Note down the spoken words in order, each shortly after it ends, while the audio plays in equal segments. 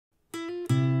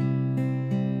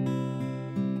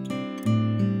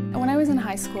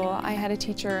high school, I had a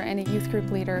teacher and a youth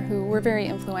group leader who were very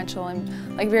influential and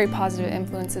very positive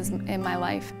influences in my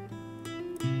life.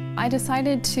 I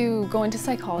decided to go into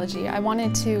psychology. I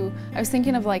was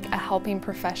thinking of like a helping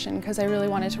profession because I really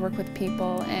wanted to work with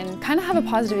people and kind of have a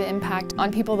positive impact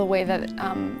on people the way that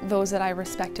those that I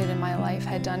respected in my life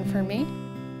had done for me.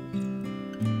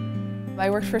 I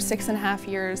worked for 6.5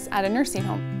 years at a nursing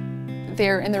home.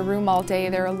 They're in their room all day,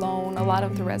 they're alone. A lot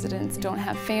of the residents don't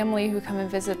have family who come and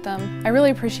visit them. I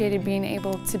really appreciated being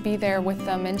able to be there with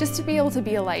them and just to be able to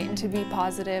be a light and to be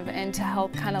positive and to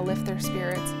help kind of lift their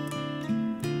spirits.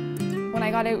 When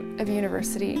I got out of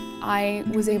university, I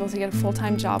was able to get a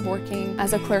full-time job working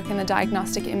as a clerk in the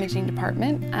diagnostic imaging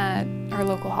department at our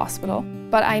local hospital.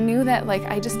 But I knew that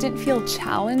I just didn't feel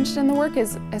challenged in the work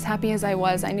as happy as I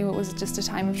was. I knew it was just a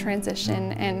time of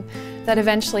transition and that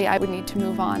eventually I would need to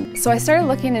move on. So I started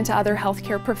looking into other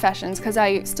healthcare professions because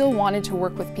I still wanted to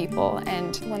work with people.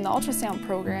 And when the ultrasound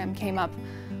program came up,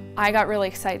 I got really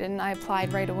excited and I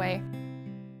applied right away.